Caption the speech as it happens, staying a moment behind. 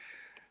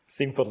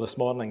Theme for this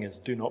morning is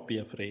do not be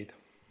afraid.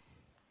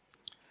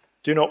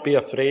 Do not be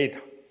afraid.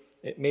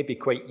 It may be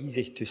quite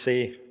easy to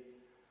say,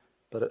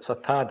 but it's a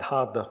tad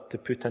harder to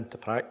put into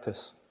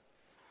practice.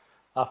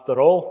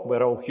 After all,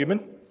 we're all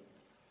human.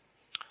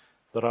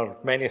 There are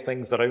many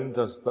things around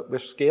us that we're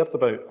scared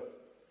about.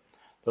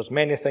 There's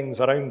many things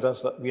around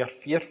us that we are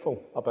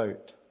fearful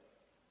about.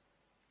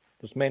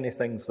 There's many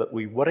things that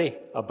we worry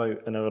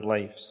about in our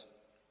lives.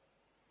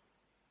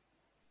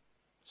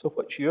 So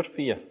what's your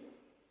fear?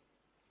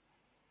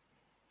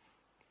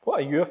 What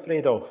are you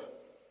afraid of?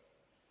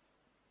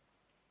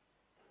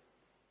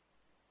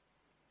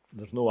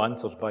 There's no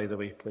answers, by the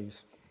way,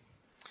 please.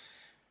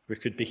 We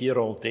could be here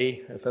all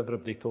day if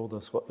everybody told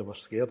us what they were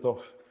scared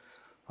of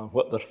and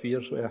what their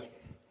fears were.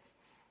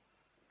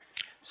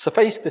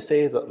 Suffice to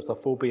say that there's a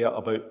phobia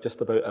about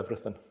just about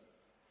everything.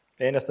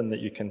 Anything that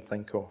you can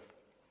think of.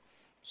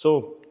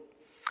 So,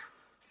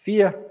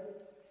 fear,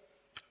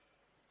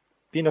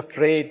 being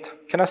afraid.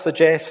 Can I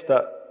suggest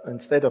that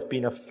instead of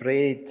being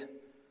afraid,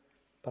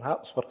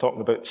 perhaps we're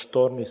talking about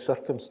stormy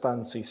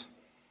circumstances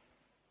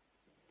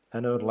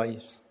in our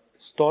lives.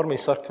 Stormy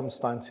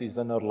circumstances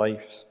in our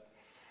lives.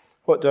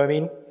 What do I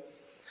mean?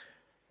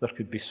 There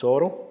could be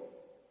sorrow,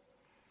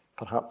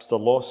 perhaps the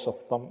loss of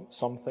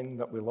something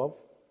that we love,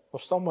 or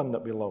someone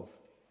that we love,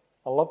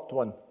 a loved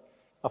one,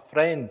 a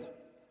friend.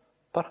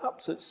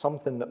 Perhaps it's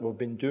something that we've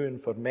been doing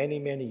for many,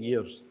 many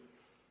years,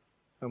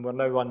 and we're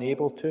now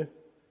unable to,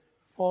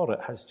 or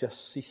it has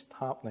just ceased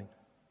happening.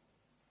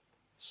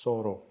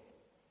 Sorrow.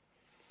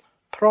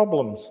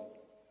 Problems.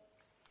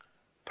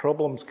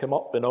 Problems come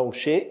up in all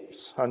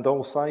shapes and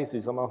all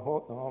sizes.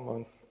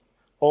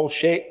 All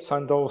shapes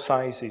and all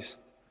sizes.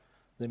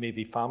 They may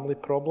be family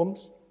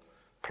problems,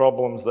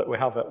 problems that we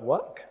have at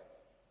work,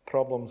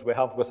 problems we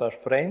have with our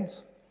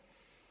friends,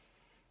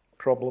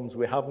 problems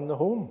we have in the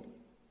home.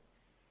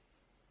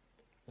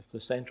 If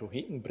the central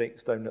heating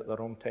breaks down at the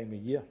wrong time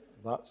of year,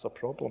 that's a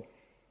problem.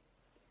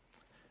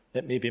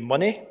 It may be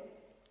money,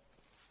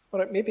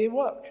 or it may be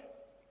work.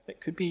 It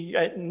could be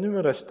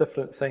numerous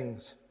different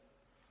things.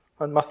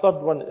 And my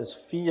third one is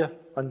fear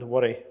and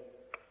worry.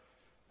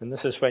 And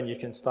this is when you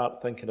can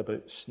start thinking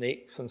about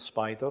snakes and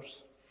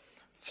spiders,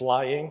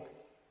 flying,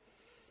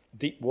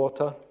 deep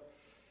water,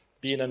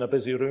 being in a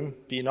busy room,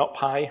 being up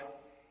high.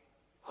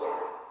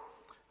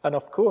 And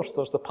of course,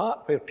 there's the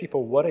part where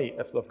people worry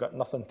if they've got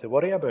nothing to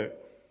worry about.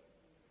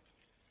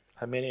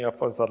 How many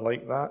of us are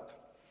like that?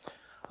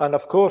 And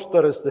of course,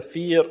 there is the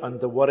fear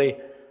and the worry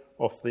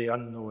of the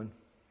unknown.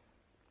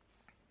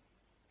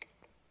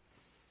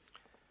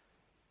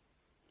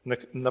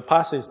 In the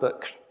passage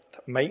that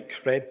Mike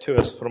read to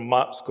us from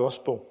Mark's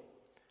Gospel,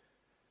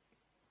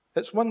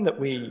 it's one that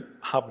we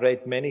have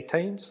read many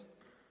times.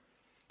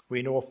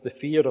 We know of the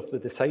fear of the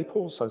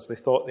disciples as they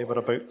thought they were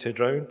about to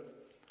drown.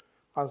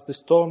 As the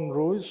storm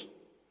rose,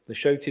 they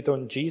shouted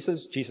on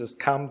Jesus. Jesus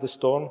calmed the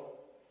storm.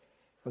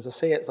 As I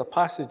say, it's a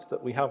passage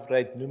that we have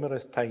read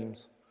numerous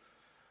times.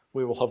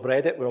 We will have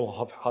read it, we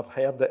will have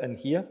heard it in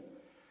here,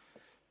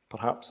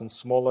 perhaps in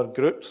smaller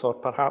groups or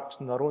perhaps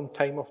in our own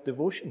time of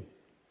devotion.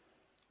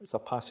 It's a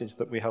passage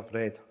that we have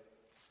read.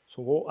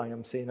 So what I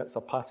am saying, it's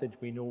a passage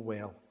we know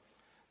well.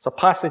 It's a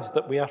passage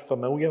that we are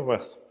familiar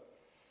with.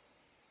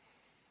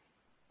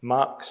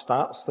 Mark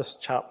starts this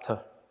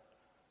chapter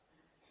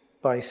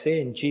by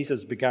saying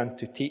Jesus began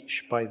to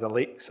teach by the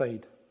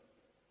lakeside.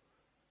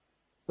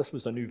 This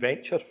was a new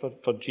venture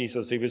for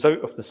Jesus. He was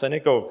out of the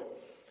synagogue.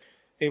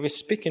 He was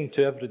speaking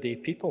to everyday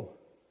people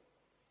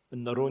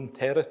in their own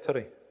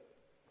territory,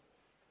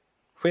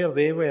 where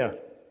they were.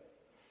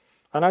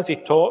 And as he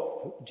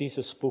taught,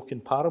 Jesus spoke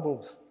in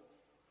parables.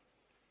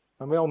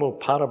 And we all know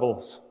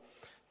parables.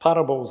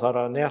 Parables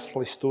are an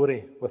earthly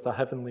story with a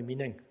heavenly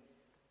meaning.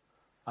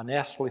 An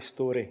earthly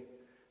story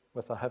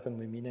with a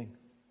heavenly meaning.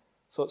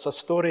 So it's a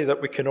story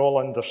that we can all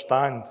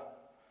understand.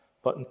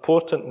 But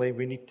importantly,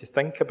 we need to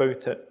think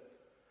about it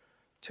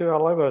to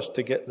allow us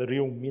to get the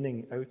real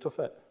meaning out of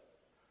it.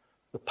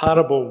 The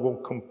parable will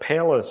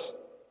compel us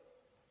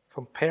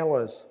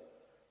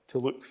to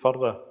look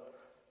further,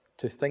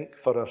 to think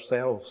for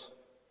ourselves,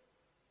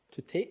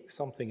 to take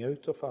something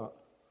out of that.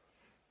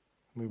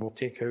 We will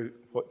take out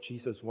what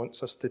Jesus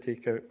wants us to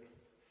take out.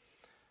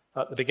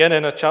 At the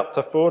beginning of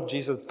chapter 4,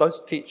 Jesus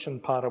does teach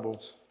in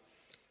parables.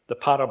 The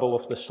parable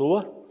of the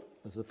sower,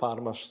 as the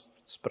farmer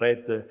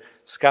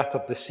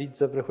scattered the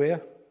seeds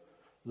everywhere.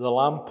 The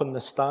lamp on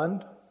the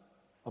stand,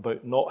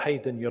 about not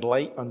hiding your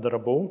light under a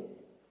bowl.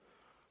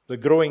 The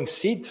growing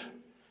seed,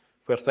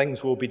 where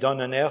things will be done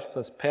on earth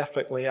as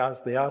perfectly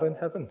as they are in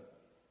heaven.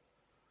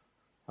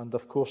 And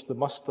of course the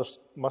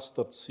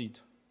mustard seed,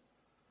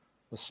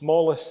 the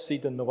smallest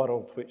seed in the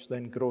world, which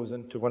then grows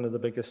into one of the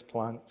biggest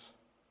plants.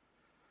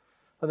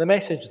 And the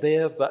message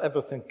there that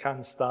everything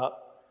can start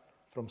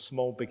from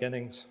small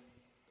beginnings.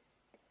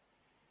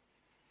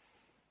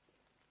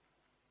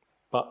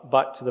 But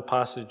back to the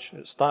passage.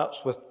 It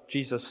starts with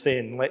Jesus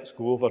saying, let's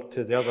go over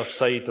to the other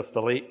side of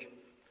the lake.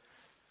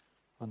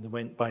 And they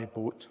went by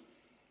boat.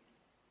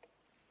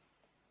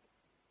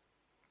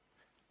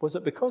 Was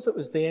it because it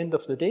was the end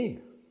of the day?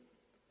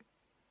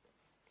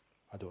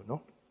 I don't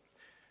know.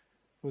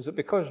 Was it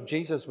because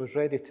Jesus was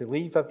ready to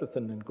leave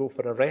everything and go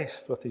for a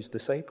rest with his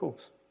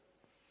disciples?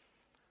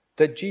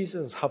 Did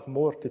Jesus have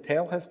more to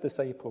tell his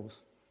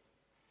disciples?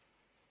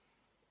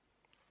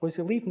 Was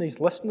he leaving his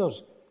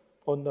listeners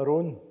on their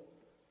own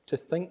to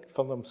think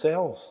for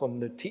themselves on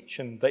the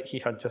teaching that he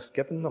had just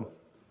given them?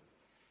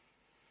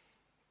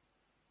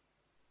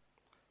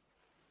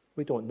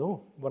 We don't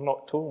know. We're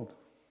not told.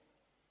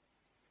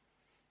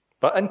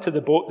 But into the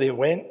boat they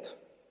went,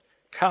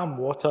 calm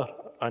water,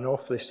 and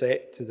off they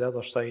set to the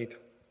other side.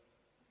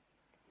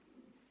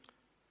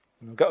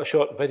 And I've got a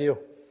short video,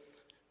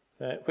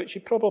 which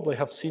you probably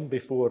have seen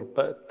before,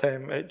 but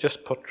it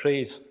just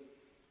portrays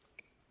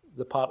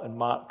the part in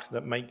Mark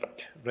that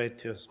Mike read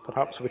to us.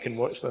 Perhaps we can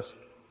watch this.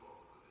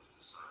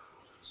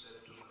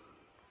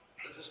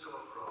 Let us go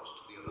across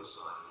to the other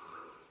side of the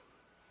road.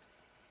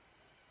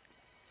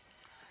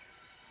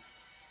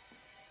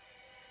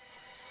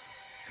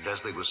 And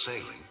as they were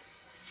sailing,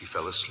 he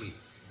fell asleep.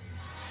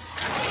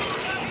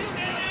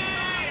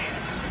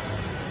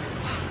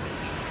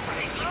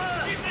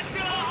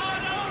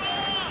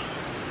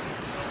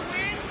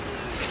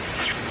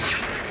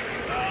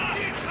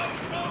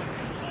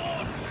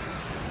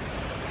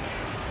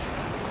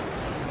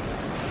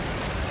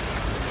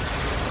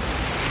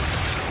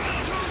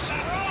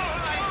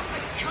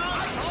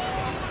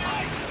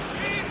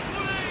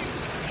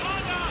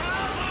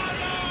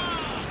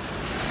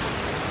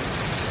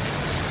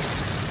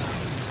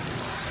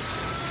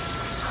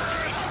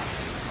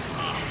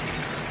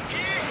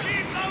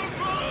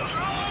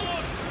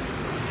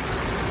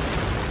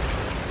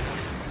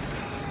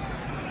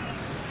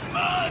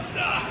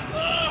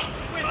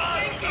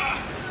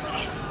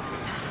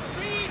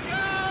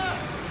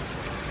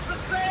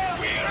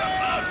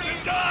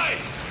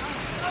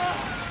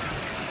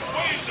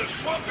 Are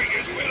swamping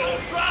us with all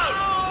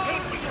proud.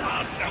 Help us,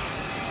 Master.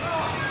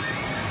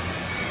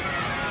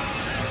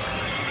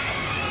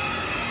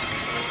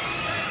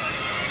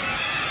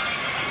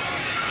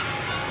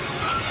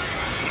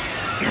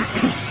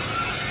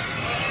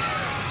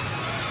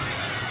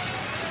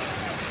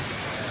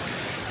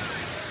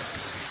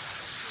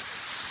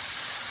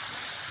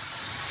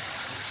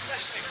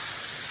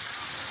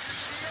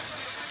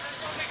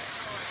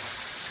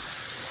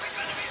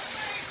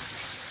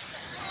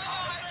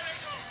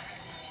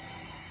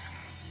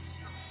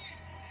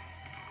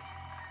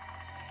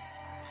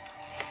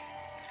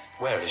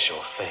 Where is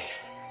your faith?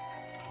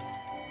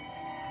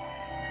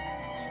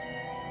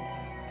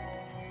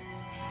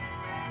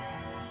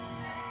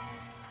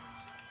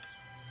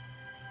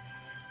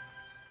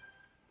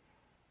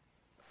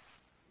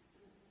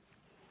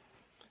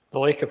 The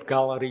Lake of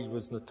Galilee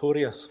was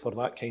notorious for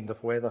that kind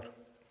of weather.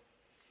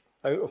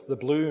 Out of the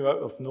blue,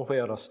 out of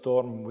nowhere, a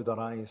storm would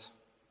arise.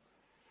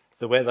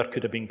 The weather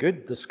could have been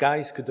good, the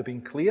skies could have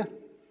been clear.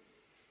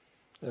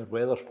 Our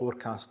weather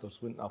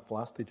forecasters wouldn't have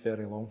lasted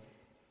very long.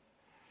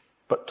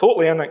 But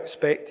totally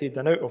unexpected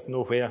and out of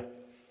nowhere,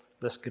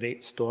 this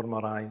great storm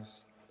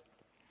arrives.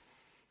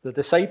 The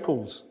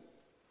disciples,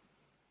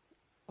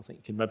 I think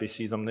you can maybe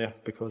see them there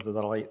because of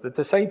the light. The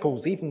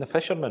disciples, even the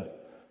fishermen,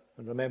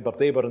 and remember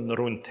they were in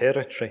their own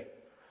territory.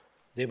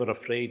 They were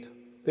afraid.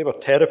 They were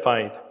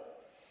terrified.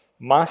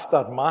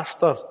 Master,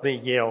 Master, they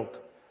yelled.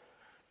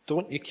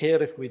 Don't you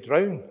care if we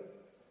drown?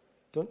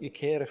 Don't you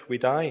care if we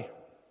die?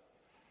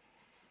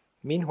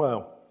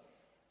 Meanwhile,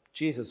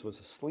 Jesus was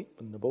asleep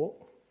in the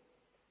boat.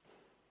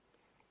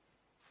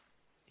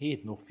 He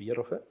had no fear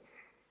of it.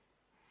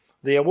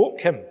 They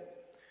awoke him.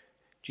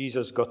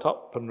 Jesus got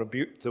up and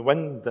rebuked the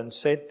wind and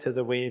said to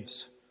the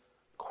waves,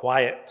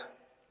 "Quiet,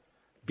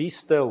 be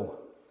still."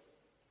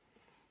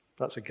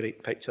 That's a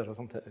great picture,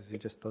 isn't it, as he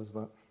just does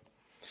that.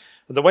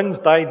 And the winds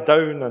died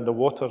down and the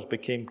waters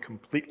became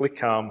completely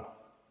calm.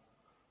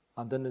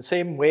 And in the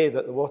same way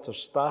that the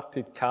waters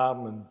started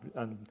calm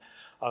and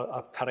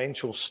a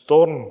torrential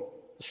storm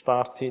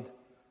started,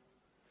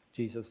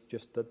 Jesus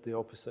just did the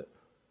opposite.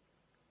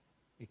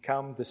 He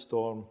calmed the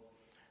storm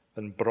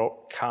and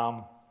brought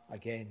calm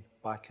again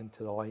back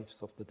into the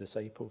lives of the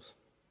disciples.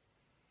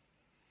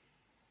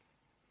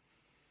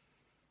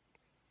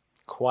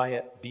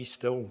 Quiet, be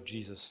still,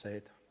 Jesus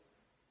said.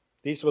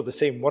 These were the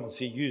same words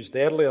he used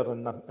earlier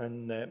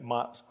in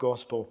Mark's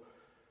Gospel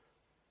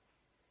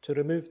to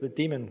remove the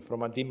demon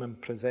from a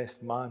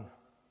demon-possessed man.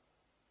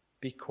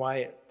 Be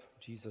quiet,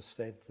 Jesus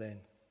said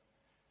then.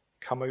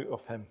 Come out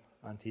of him,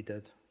 and he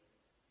did.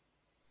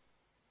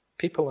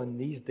 People in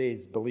these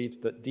days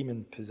believed that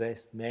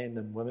demon-possessed men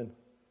and women.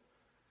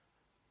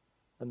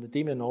 And the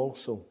demon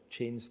also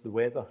changed the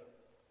weather.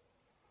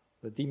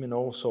 The demon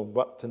also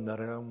worked in the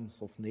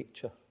realms of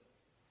nature.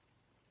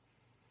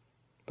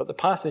 But the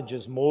passage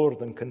is more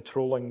than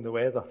controlling the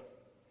weather.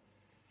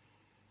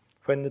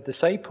 When the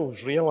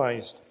disciples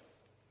realized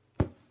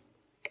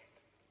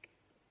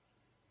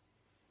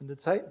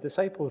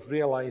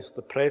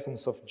the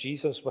presence of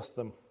Jesus with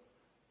them,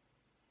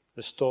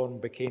 the storm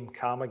became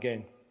calm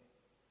again.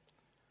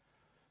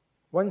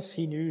 Once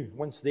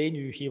they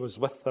knew he was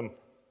with them,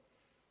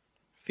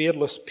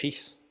 fearless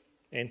peace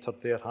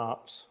entered their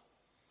hearts.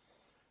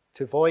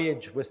 To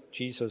voyage with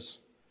Jesus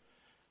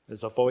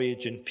is a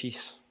voyage in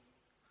peace,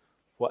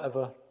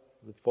 whatever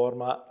the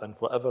format and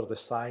whatever the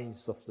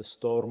size of the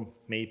storm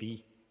may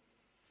be.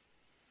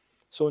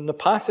 So in the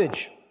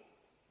passage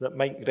that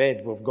Mike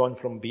read, we've gone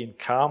from being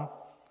calm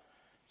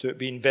to it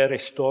being very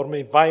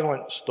stormy,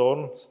 violent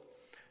storms,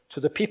 to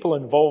the people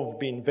involved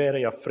being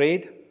very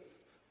afraid.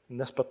 In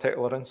this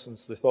particular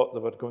instance, they thought they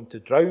were going to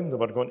drown, they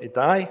were going to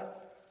die.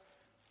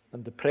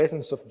 And the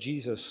presence of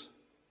Jesus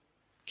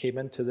came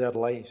into their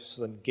lives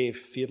and gave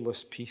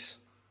fearless peace,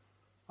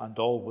 and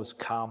all was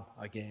calm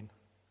again.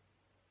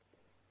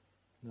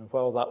 Now,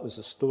 while that was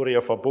the story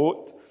of a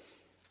boat,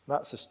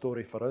 that's a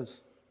story for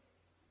us.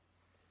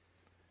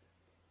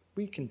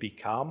 We can be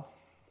calm.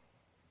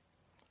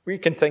 We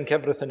can think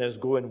everything is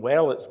going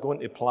well, it's going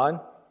to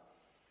plan.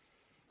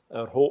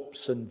 Our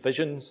hopes and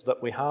visions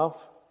that we have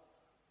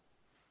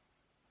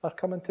are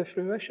coming to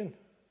fruition.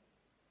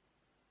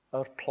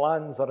 Our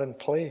plans are in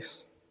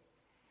place.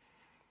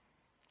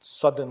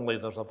 Suddenly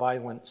there's a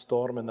violent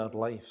storm in our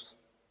lives.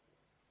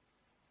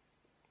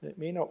 It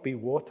may not be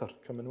water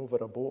coming over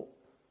a boat.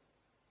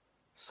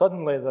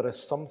 Suddenly there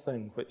is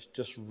something which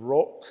just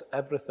rocks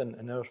everything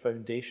in our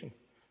foundation.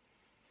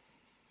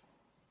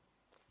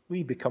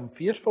 We become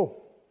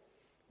fearful.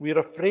 We're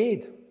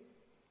afraid.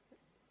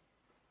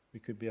 We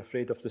could be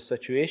afraid of the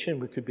situation.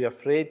 We could be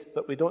afraid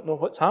that we don't know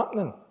what's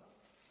happening.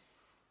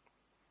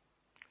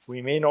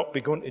 We may not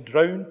be going to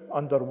drown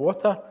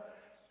underwater,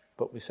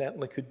 but we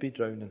certainly could be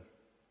drowning.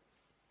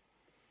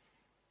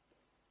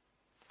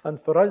 And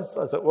for us,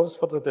 as it was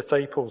for the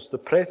disciples, the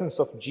presence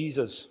of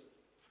Jesus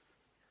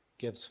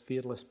gives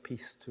fearless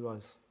peace to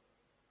us.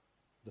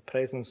 The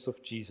presence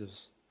of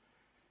Jesus.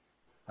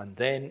 And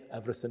then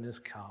everything is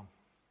calm.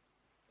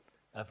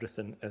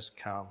 Everything is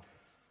calm.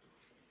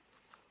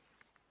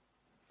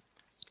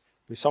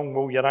 We sung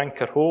Will Your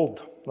Anchor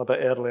Hold a bit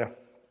earlier.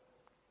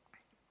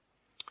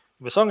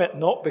 We sung it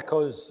not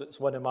because it's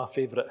one of my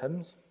favourite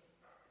hymns.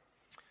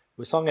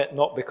 We sung it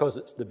not because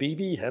it's the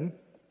BB hymn.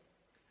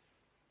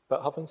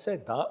 But having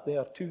said that, there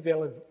are two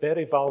very,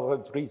 very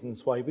valid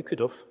reasons why we could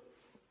have.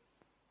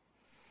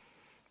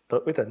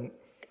 But we didn't.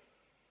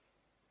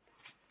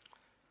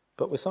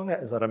 But we sung it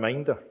as a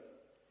reminder.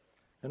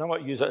 And I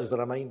want to use it as a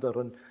reminder.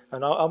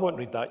 And I won't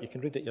read that. You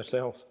can read it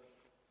yourself.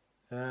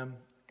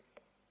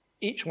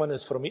 Each one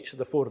is from each of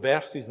the 4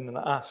 verses, and then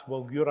it asks,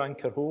 will your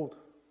anchor hold?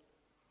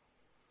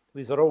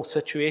 These are all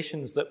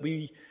situations that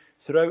we,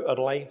 throughout our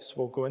lives,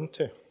 will go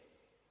into.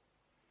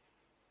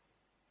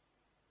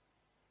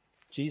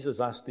 Jesus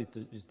asked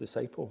his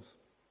disciples,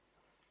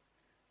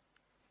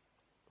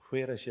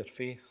 where is your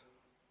faith?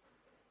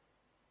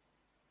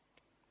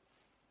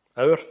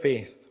 Our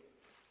faith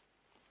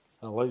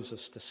allows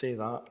us to say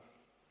that.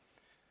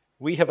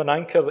 We have an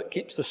anchor that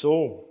keeps the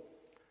soul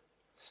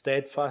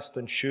steadfast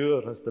and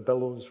sure as the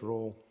billows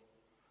roll,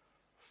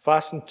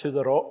 fastened to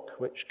the rock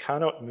which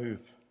cannot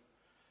move,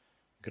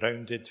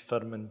 grounded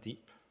firm and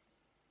deep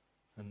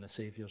in the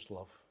Saviour's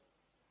love.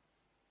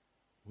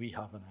 We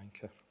have an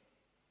anchor.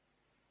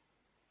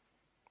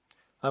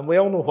 And we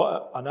all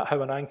know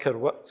how an anchor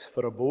works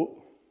for a boat.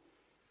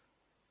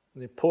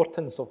 The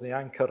importance of the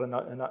anchor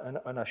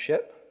in a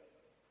ship.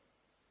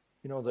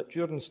 You know, that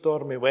during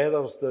stormy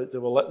weathers, they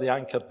will let the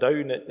anchor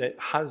down. It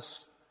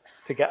has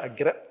to get a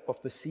grip of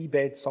the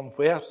seabed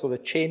somewhere, so the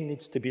chain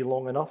needs to be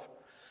long enough.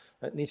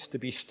 It needs to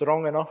be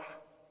strong enough.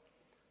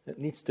 It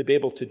needs to be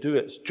able to do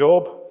its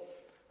job.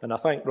 And I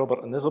thank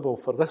Robert and Isabel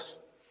for this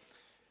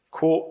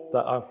quote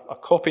that I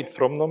copied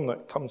from them,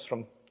 that comes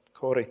from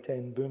Corrie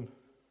ten Boom.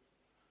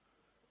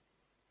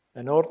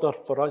 In order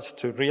for us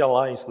to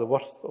realize the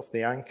worth of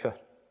the anchor,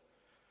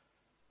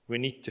 we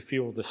need to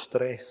feel the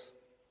stress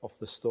of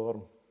the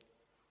storm.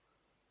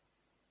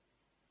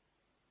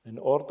 In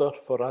order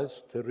for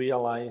us to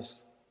realize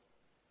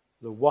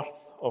the worth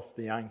of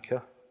the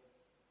anchor,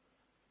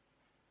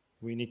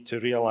 we need to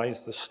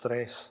realize the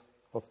stress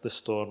of the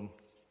storm.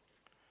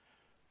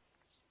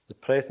 The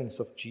presence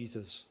of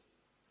Jesus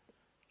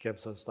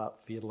gives us that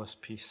fearless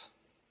peace.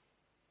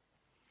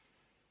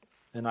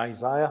 In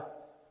Isaiah,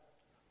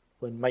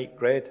 when Mike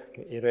read,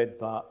 he read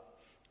that,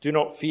 do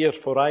not fear,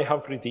 for I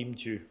have redeemed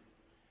you.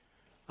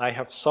 I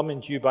have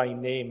summoned you by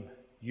name,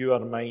 you are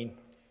mine.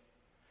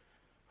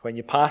 When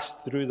you pass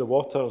through the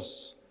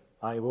waters,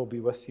 I will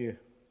be with you.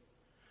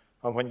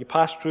 And when you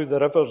pass through the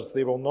rivers,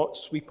 they will not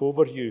sweep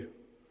over you.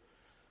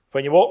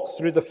 When you walk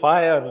through the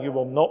fire, you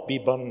will not be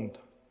burned.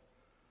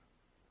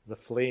 The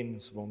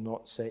flames will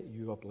not set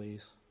you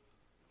ablaze.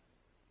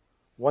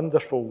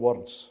 Wonderful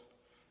words.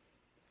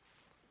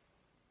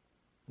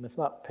 And if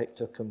that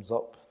picture comes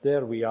up,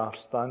 there we are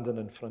standing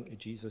in front of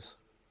Jesus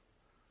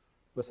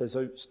with his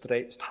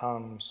outstretched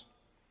hands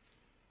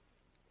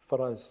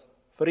for us.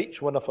 For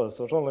each one of us,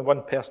 there's only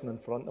one person in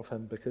front of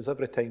him, because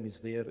every time he's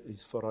there,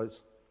 he's for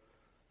us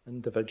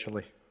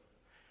individually.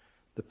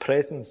 The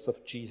presence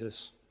of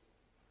Jesus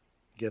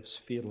gives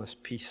fearless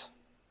peace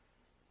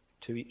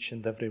to each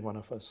and every one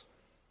of us.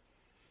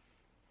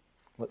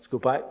 Let's go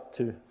back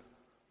to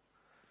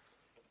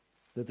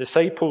the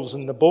disciples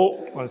in the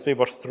boat as they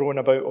were thrown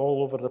about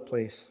all over the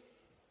place.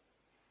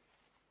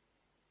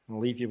 I'll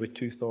leave you with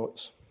two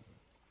thoughts.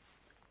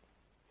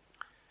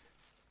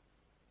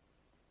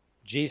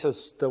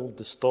 Jesus stilled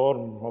the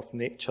storm of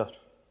nature,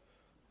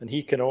 and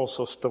he can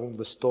also still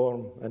the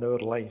storm in our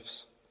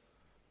lives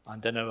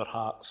and in our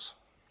hearts.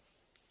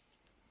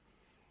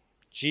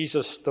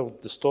 Jesus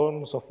stilled the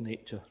storms of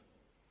nature,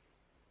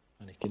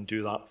 and he can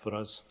do that for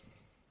us.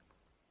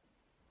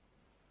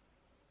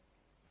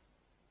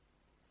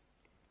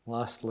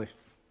 Lastly,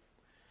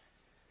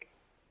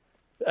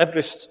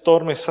 every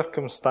stormy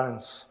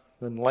circumstance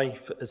in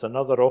life is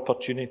another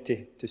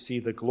opportunity to see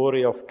the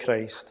glory of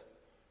Christ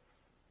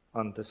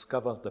and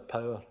discover the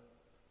power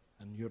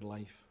in your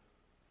life.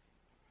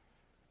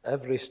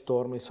 Every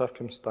stormy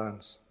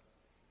circumstance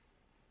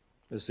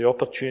is the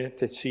opportunity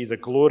to see the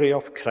glory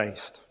of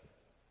Christ.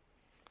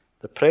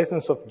 The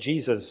presence of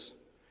Jesus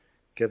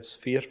gives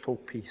fearful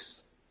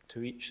peace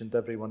to each and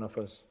every one of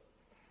us.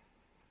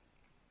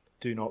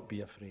 Do not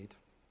be afraid.